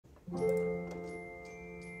What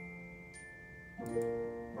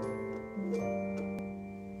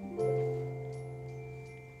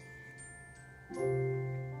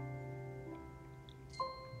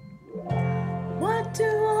do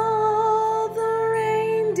all the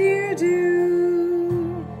reindeer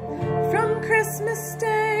do from Christmas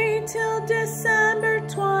Day till December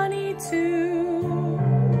 22?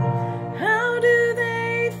 How do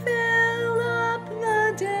they fill up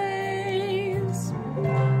the days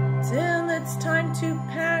till it's time to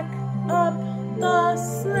pack up the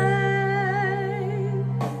sleigh?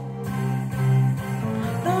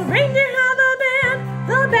 The reindeer have a band,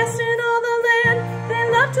 the best in all the land.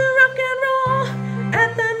 They love to rock and roll.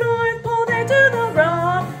 At the North Pole they do the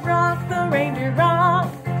rock, rock the reindeer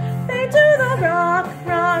rock. They do the rock,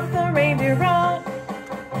 rock the reindeer rock.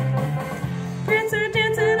 Prancer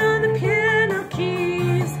dancing on the piano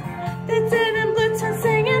keys, Blitzen and Blitzen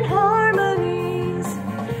singing harmonies.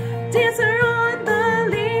 Dancer on the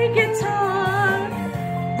lead guitar,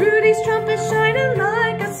 Rudy's trumpet shining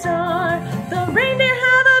like a star. The reindeer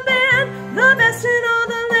have a band, the best in all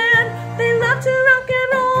the land. They love to rock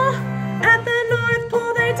and roll. At the North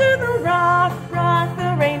Pole they do the rock, rock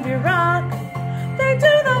the reindeer rock. They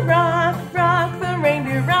do the rock, rock the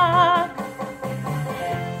reindeer rock.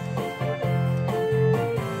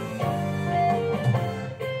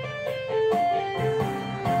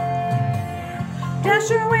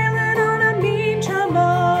 Dasher wailing on a mean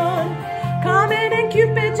trombone, Comet and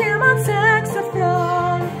Cupid jam on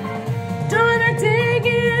saxophone, Donner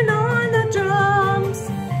digging on the drums.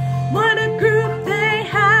 What a group they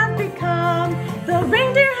have become. The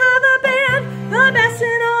reindeer have a band, the best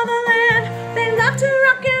in all the land. They love to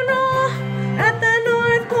rock and roll. At the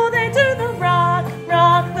North Pole they do the rock,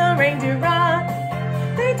 rock the reindeer rock.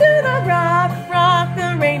 They do the rock, rock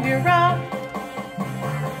the reindeer rock.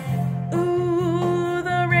 Ooh,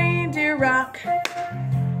 the reindeer rock.